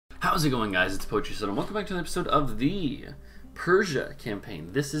How's it going, guys? It's Poetry and welcome back to an episode of the Persia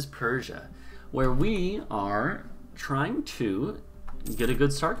campaign. This is Persia, where we are trying to get a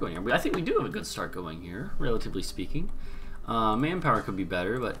good start going here. I think we do have a good start going here, relatively speaking. Manpower could be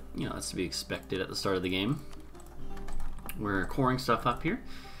better, but you know, that's to be expected at the start of the game. We're coring stuff up here.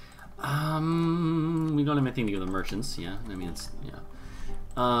 We don't have anything to give the merchants. Yeah, I mean, it's, yeah.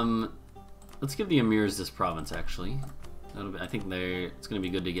 Let's give the emirs this province, actually. I think it's going to be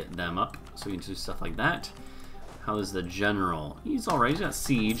good to get them up, so we can do stuff like that. How is the general? He's alright. He's got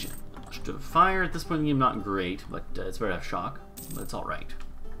siege. Fire at this point in the game, not great, but it's better to have shock. But it's alright.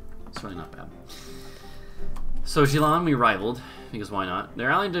 It's really not bad. So Gilan we rivaled, because why not?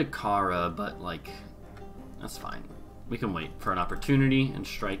 They're allied to Kara, but like, that's fine. We can wait for an opportunity and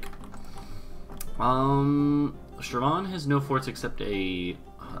strike. Shirvan has no forts except a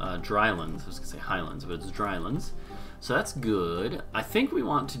drylands. I was going to say highlands, but it's drylands. So that's good. I think we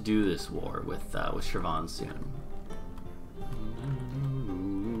want to do this war with Shirvan soon.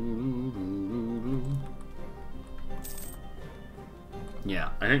 Yeah,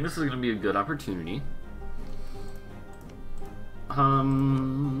 I think this is going to be a good opportunity.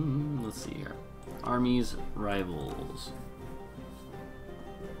 Let's see here. Armies, rivals.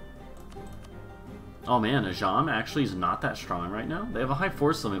 Oh man, Ajam actually is not that strong right now. They have a high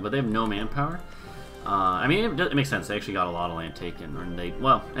force limit, but they have no manpower. I mean, it makes sense. They actually got a lot of land taken, and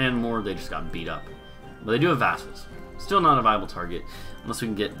and more. They just got beat up. But they do have vassals. Still not a viable target unless we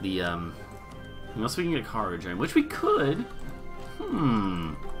can get the unless we can get Courage, which we could.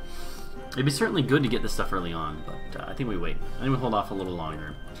 It'd be certainly good to get this stuff early on, but I think we wait. I think we hold off a little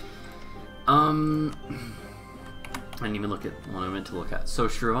longer. I didn't even look at what I meant to look at. So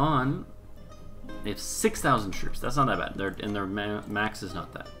Shirvan, they have 6,000 troops. That's not that bad. Their max is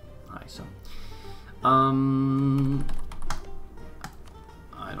not that high. So. I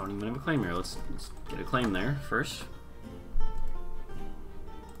don't even have a claim here. Let's get a claim there first.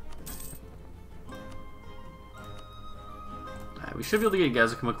 Alright, we should be able to get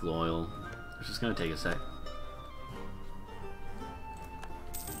Gazakamuk loyal. It's just gonna take a sec.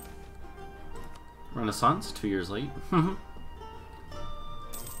 Renaissance, 2 years late.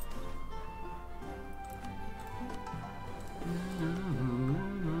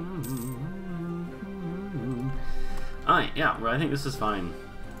 Alright, yeah, well, I think this is fine.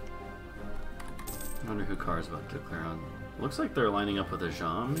 I wonder who Car's about to declare on. Looks like they're lining up with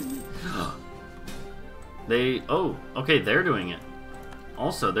Ajam, maybe? Oh, okay, they're doing it.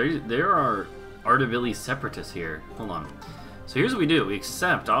 Also, there are Ardabili separatists here. Hold on. So here's what we do. We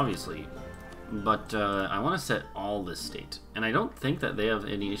accept, obviously, but I want to set all this state. And I don't think that they have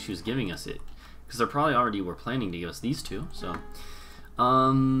any issues giving us it, because they probably already were planning to give us these two, so.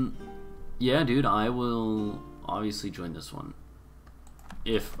 Yeah, dude, I will obviously join this one.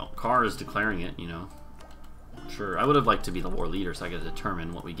 If Carr is declaring it, you know. Sure, I would have liked to be the war leader so I could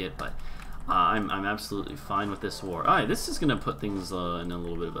determine what we get, but I'm absolutely fine with this war. Alright, this is going to put things in a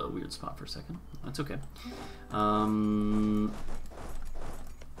little bit of a weird spot for a second. That's okay.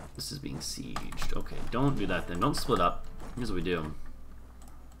 This is being sieged. Okay, don't do that then. Don't split up. Here's what we do.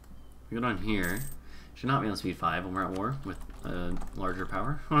 We go down here. Should not be on speed 5 when we're at war with larger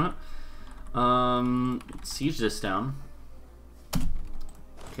power. Siege this down.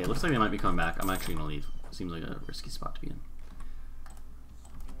 Okay, looks like they might be coming back. I'm actually gonna leave. Seems like a risky spot to be in.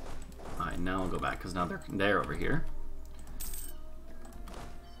 Alright, now I'll go back because now they're over here.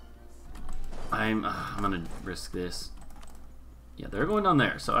 I'm gonna risk this. Yeah, they're going down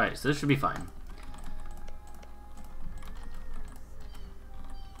there. So alright, so this should be fine.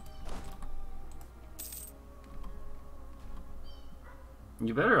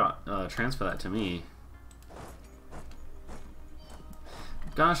 You better transfer that to me.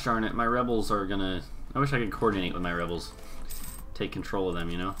 Gosh darn it, my rebels are gonna... I wish I could coordinate with my rebels. Take control of them,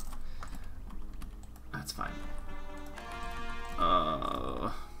 you know? That's fine.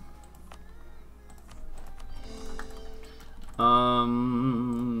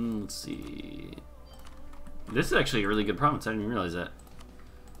 Let's see. This is actually a really good province. I didn't even realize that.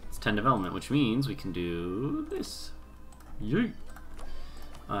 It's 10 development, which means we can do this. Yeet.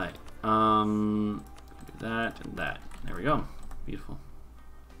 Alright, do that and that. There we go. Beautiful.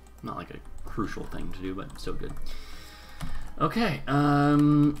 Not like a crucial thing to do, but still good. Okay, high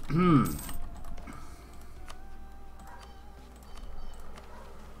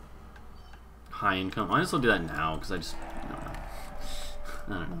income. I might as well do that now, because I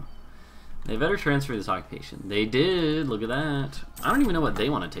don't know. They better transfer this occupation. They did, look at that. I don't even know what they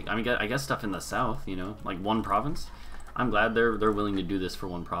want to take. I mean, I guess stuff in the south, you know, like one province. I'm glad they're willing to do this for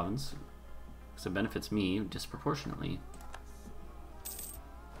one province, because it benefits me disproportionately.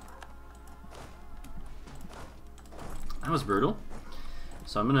 was brutal.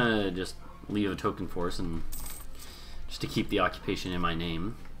 So I'm gonna just leave a token force and just to keep the occupation in my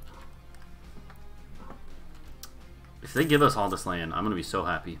name. If they give us all this land, I'm gonna be so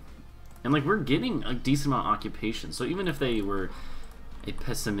happy. And like we're getting a decent amount of occupation. So even if they were a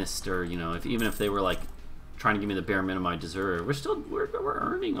pessimist, or you know, even if they were like trying to give me the bare minimum I deserve, we're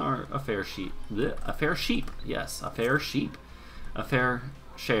earning a fair sheep. A fair sheep, yes, a fair sheep, a fair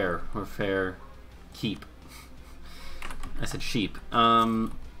share or fair keep. I said sheep.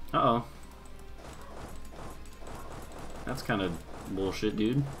 Uh-oh. That's kind of bullshit,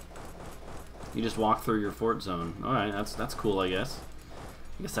 dude. You just walk through your fort zone. Alright, that's cool, I guess.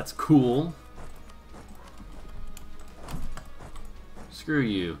 I guess that's cool. Screw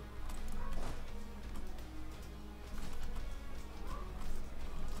you.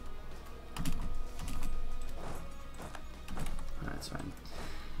 That's fine.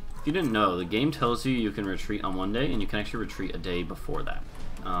 If you didn't know, the game tells you can retreat on one day, and you can actually retreat a day before that.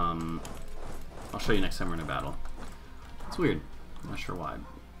 I'll show you next time we're in a battle. It's weird. I'm not sure why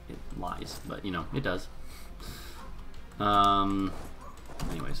it lies, but you know, it does.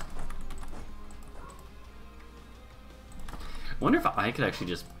 Anyways. I wonder if I could actually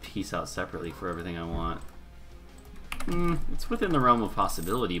just piece out separately for everything I want. It's within the realm of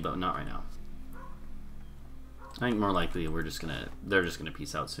possibility, but not right now. I think more likely they're just gonna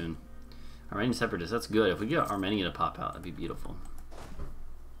peace out soon. Armenian separatists, that's good. If we get Armenia to pop out, that'd be beautiful.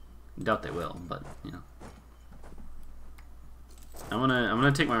 Doubt they will, but you know. I'm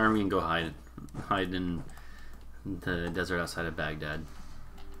gonna take my army and go hide in the desert outside of Baghdad.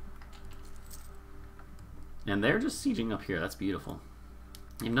 And they're just sieging up here. That's beautiful.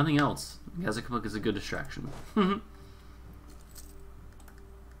 If nothing else, Yazikabuk is a good distraction. I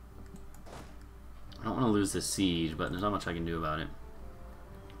don't want to lose this siege, but there's not much I can do about it.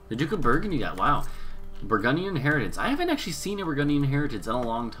 The Duke of Burgundy got, wow. Burgundian inheritance. I haven't actually seen a Burgundian inheritance in a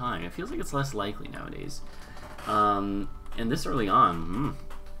long time. It feels like it's less likely nowadays. And this early on,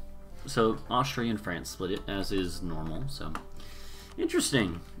 So Austria and France split it, as is normal. So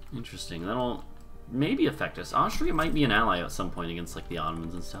interesting. That'll maybe affect us. Austria might be an ally at some point against like the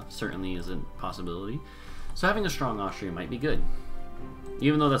Ottomans and stuff. Certainly is a possibility. So having a strong Austria might be good.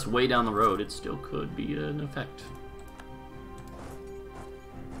 Even though that's way down the road, it still could be an effect.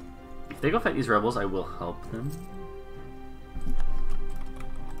 If they go fight these rebels, I will help them.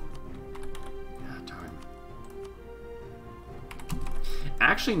 Ah, darn.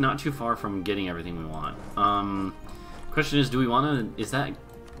 Actually, not too far from getting everything we want. Question is, do we want to... Is that...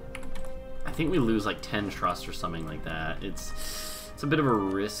 I think we lose like 10 trust or something like that. It's a bit of a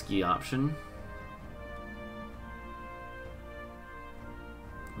risky option.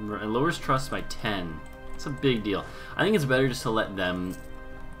 It lowers trust by 10. It's a big deal. I think it's better just to let them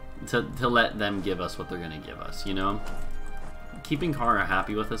let them give us what they're gonna give us, you know? Keeping Kara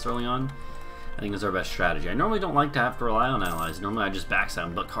happy with us early on, I think is our best strategy. I normally don't like to have to rely on allies. Normally I just backstab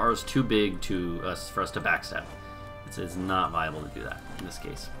them, but Kara's too big for us to backstab. It's not viable to do that in this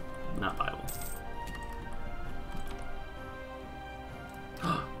case. Not viable.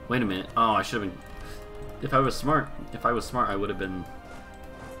 Wait a minute. Oh, I should have been... If I was smart, I would have been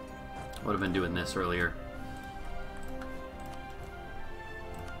doing this earlier.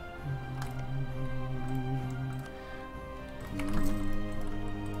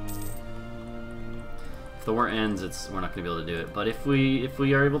 If the war ends, we're not going to be able to do it. But if we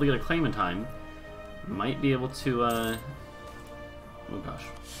are able to get a claim in time, we might be able to. Oh gosh,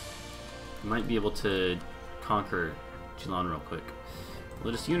 we might be able to conquer Geelon real quick.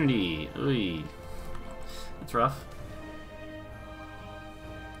 Religious unity. Oy. That's rough.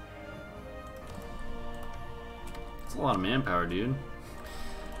 That's a lot of manpower, dude.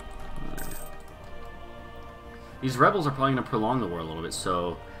 These rebels are probably going to prolong the war a little bit,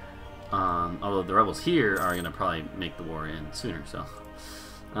 so... although the rebels here are going to probably make the war end sooner, so...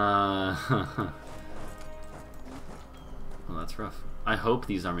 well, that's rough. I hope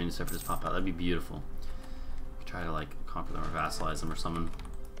these Armenian separatists pop out. That'd be beautiful. Try to, like, conquer them or vassalize them or something.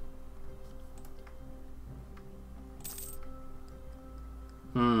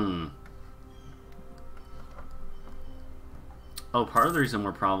 Oh, part of the reason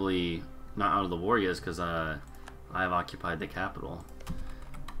we're probably not out of the war yet is because I have occupied the capital.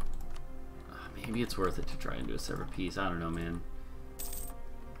 Maybe it's worth it to try and do a separate peace. I don't know, man.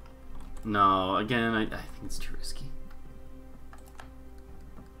 No, again, I think it's too risky.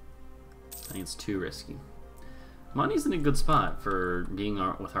 I think it's too risky. Money's in a good spot for being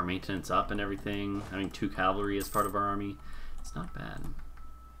with our maintenance up and everything. Having 2 cavalry as part of our army. It's not bad.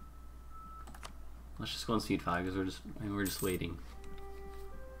 Let's just go on speed 5 because we're just waiting.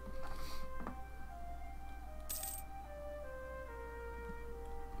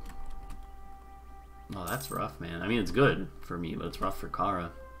 Oh, that's rough, man. I mean, it's good for me, but it's rough for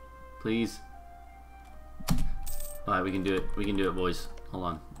Kara. Please. Alright, we can do it. We can do it, boys. Hold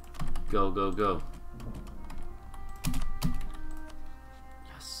on. Go, go, go.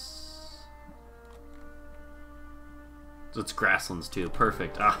 Yes. So it's grasslands, too.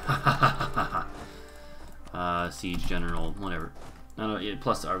 Perfect. Siege general, whatever. No, no,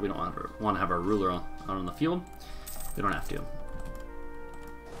 plus we don't want to have our ruler out on the field. We don't have to.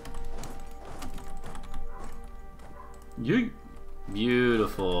 Yeet.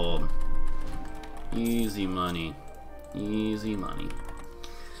 Beautiful. Easy money. Easy money.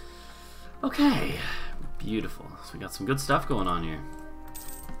 Okay. Beautiful. So we got some good stuff going on here.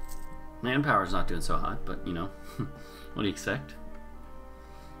 Manpower's not doing so hot, but you know, what do you expect?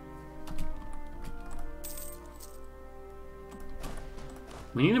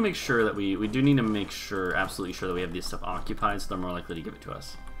 We need to make sure that we do need to make sure, absolutely sure that we have this stuff occupied, so they're more likely to give it to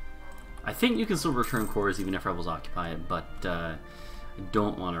us. I think you can still return cores even if rebels occupy it, but I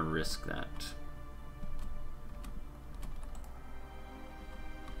don't want to risk that.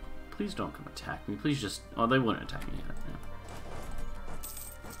 Please don't come attack me. Please just... Oh, they wouldn't attack me yet. Yeah.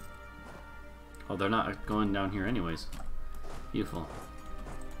 Oh, they're not going down here anyways. Beautiful.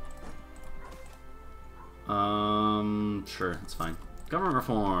 Sure, it's fine. Government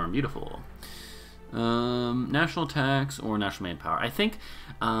reform, beautiful. National tax or national manpower. I think,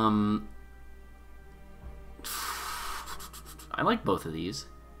 I like both of these.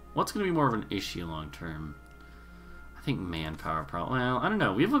 What's going to be more of an issue long term? I think manpower probably. Well, I don't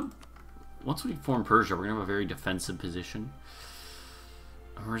know. We have a... Once we form Persia, we're going to have a very defensive position.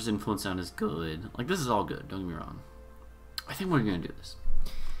 Hers influence sound is good. Like, this is all good, don't get me wrong. I think we're going to do this.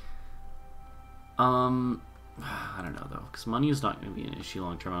 I don't know, though, because money is not going to be an issue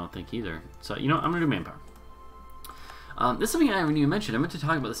long term, I don't think, either. So, you know, I'm going to do manpower. This is something I haven't even mentioned. I meant to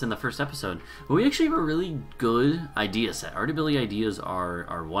talk about this in the first episode, but we actually have a really good idea set. Our ability ideas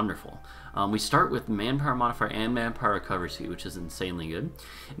are wonderful. We start with manpower modifier and manpower recovery speed, which is insanely good.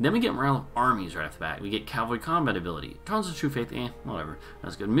 And then we get morale of armies right off the bat. We get cavalry combat ability. Tons of true faith, whatever.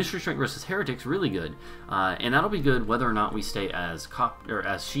 That's good. Mystery strength versus heretics, really good. And that'll be good whether or not we stay as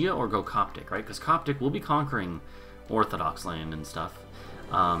as Shia or go Coptic, right? Because Coptic will be conquering Orthodox land and stuff.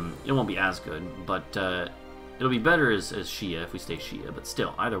 It won't be as good, but it'll be better as Shia if we stay Shia. But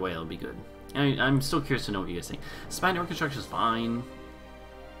still, either way, it'll be good. And I'm still curious to know what you guys think. Spy network construction is fine.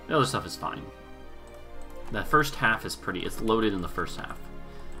 The other stuff is fine. The first half is pretty... It's loaded in the first half.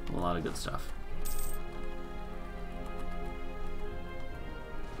 A lot of good stuff.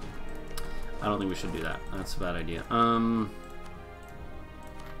 I don't think we should do that. That's a bad idea.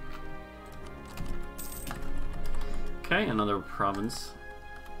 Okay, another province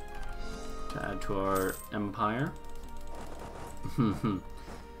to add to our empire. Looks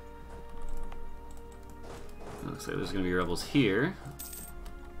like there's going to be rebels here.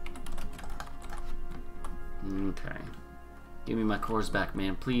 Okay. Give me my cores back,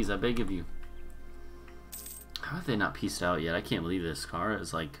 man. Please, I beg of you. How have they not pieced out yet? I can't believe this. Kara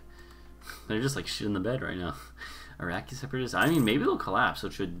is like... They're just like shit in the bed right now. Iraqi separatists. I mean, maybe they'll collapse, so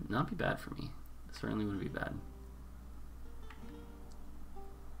it should not be bad for me. It certainly wouldn't be bad.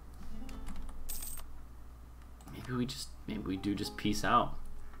 Maybe we do just peace out.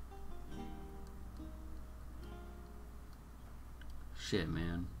 Shit,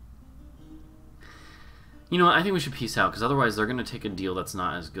 man. You know what? I think we should peace out, because otherwise they're going to take a deal that's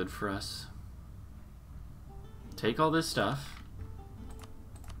not as good for us. Take all this stuff.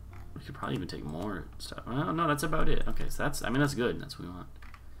 We could probably even take more stuff. Well, no, that's about it. Okay, so that's, I mean, that's good. That's what we want.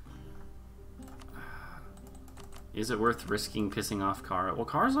 Is it worth risking pissing off Kara? Well,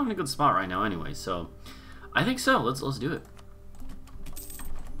 Kara's not in a good spot right now anyway, so I think so. Let's do it.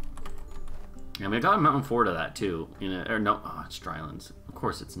 I mean, I got a mountain fort of that too. Or no, oh, it's drylands. Of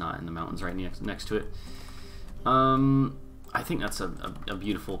course, it's not in the mountains right next to it. I think that's a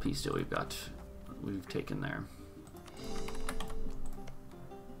beautiful piece deal we've taken there.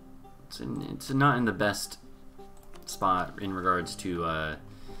 It's not in the best spot in regards to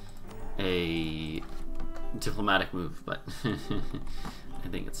a diplomatic move, but I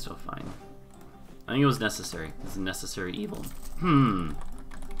think it's still fine. I think it was necessary. It's a necessary evil.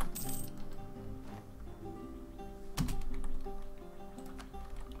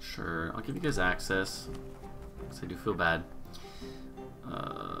 Sure, I'll give you guys access, because I do feel bad.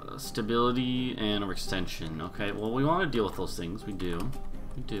 Stability and overextension. Okay, well, we want to deal with those things. We do.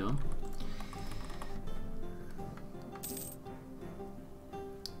 We do.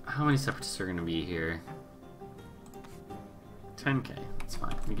 How many separatists are going to be here? 10k. That's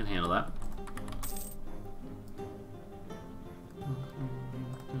fine. We can handle that.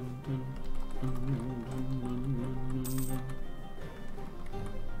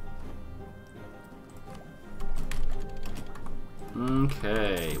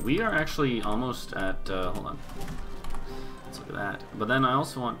 Okay, we are actually almost at, hold on. Let's look at that. But then I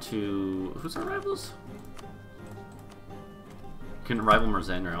also want to, who's our rivals? Can rival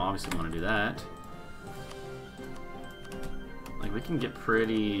Merzender, I obviously want to do that. Like, we can get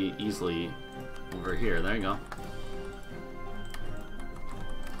pretty easily over here, there you go.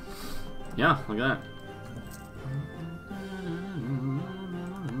 Yeah, look at that.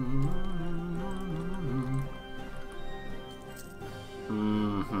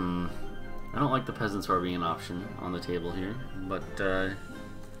 I don't like the peasants war being an option on the table here, but, well,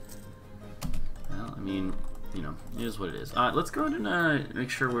 I mean, you know, it is what it is. Let's go ahead and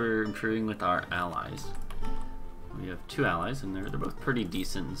make sure we're improving with our allies. We have 2 allies, and they're both pretty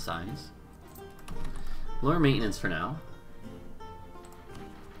decent in size. Lower maintenance for now.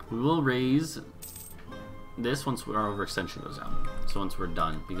 We will raise this once our overextension goes down. So once we're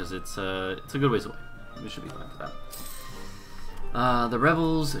done, because it's a good ways away. We should be fine for that. The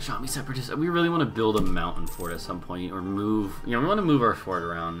rebels, the Shami separatists. We really want to build a mountain fort at some point, or move. You know, we want to move our fort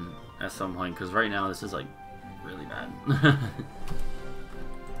around at some point, because right now this is like really bad.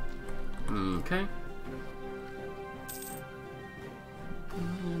 Okay.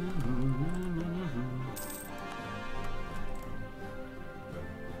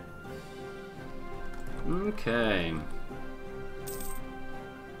 Okay.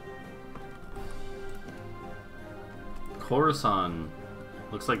 Khorasan.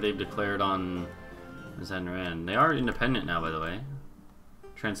 Looks like they've declared on Zenran. They are independent now, by the way.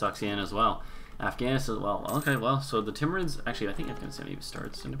 Transoxiana as well. Afghanistan as well. Okay, well, so the Timurids... Actually, I think Afghanistan maybe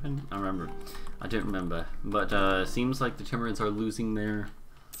starts independent. I remember. I didn't remember. But seems like the Timurids are losing their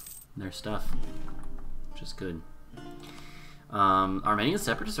stuff. Which is good. Armenian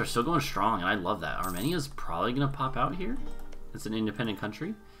separatists are still going strong, and I love that. Armenia's probably going to pop out here. It's an independent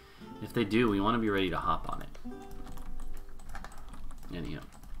country. If they do, we want to be ready to hop on it. Anyhow.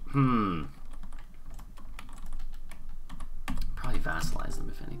 Probably vassalize them,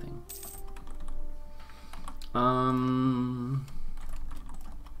 if anything.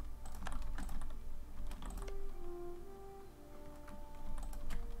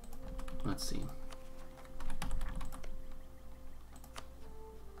 Let's see.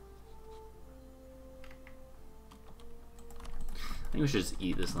 I think we should just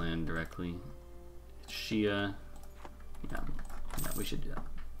eat this land directly. Shia. Yeah, we should do that.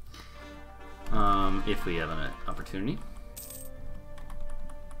 If we have an opportunity.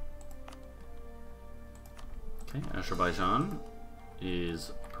 Okay, Azerbaijan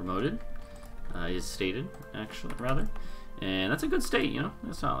is promoted. Is stated, actually, rather. And that's a good state, you know?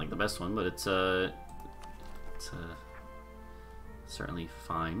 It's not like the best one, but it's certainly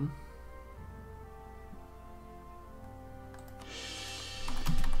fine.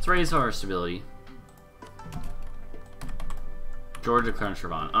 Let's raise our stability. Georgia, Clarence,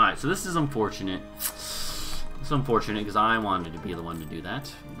 Shirvan. Alright, so this is unfortunate. It's unfortunate because I wanted to be the one to do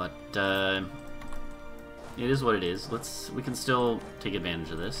that. But it is what it is. We can still take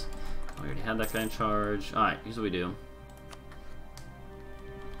advantage of this. We already had that guy in charge. Alright, here's what we do.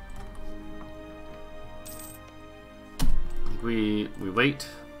 We wait.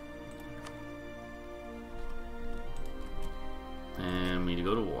 And we need to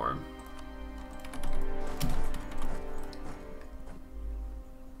go to war.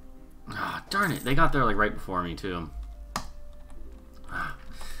 Ah, darn it. They got there like right before me too.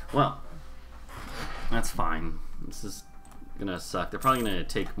 Well, that's fine. This is gonna suck. They're probably gonna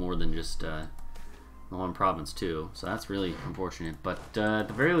take more than just the one province too. So that's really unfortunate. But at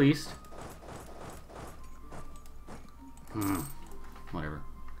the very least, whatever.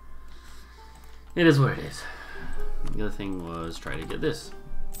 It is what it is. The other thing was try to get this.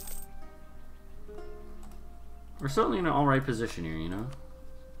 We're certainly in an alright position here, you know?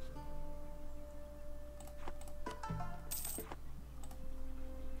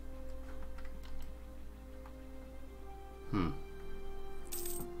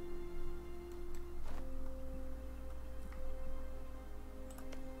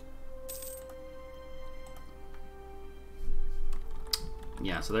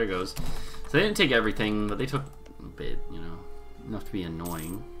 Yeah, so there it goes. So they didn't take everything, but they took a bit, you know, enough to be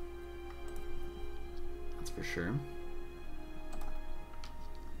annoying. That's for sure.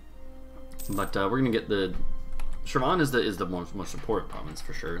 But we're gonna get the Shirvan is the most important province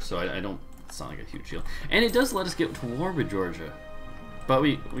for sure. So I don't. It's not like a huge deal, and it does let us get to war with Georgia. But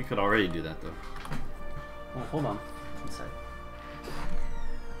we could already do that though. Oh, hold on. One sec.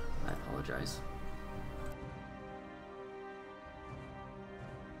 I apologize.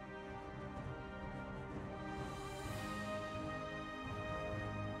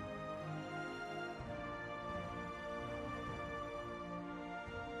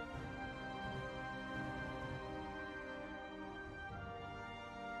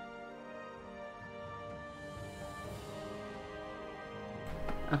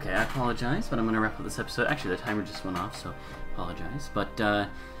 Okay, I apologize, but I'm going to wrap up this episode. Actually, the timer just went off, so apologize. But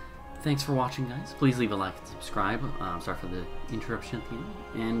thanks for watching, guys. Please leave a like and subscribe. Sorry for the interruption at the end.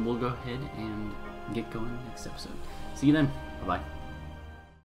 And we'll go ahead and get going next episode. See you then. Bye-bye.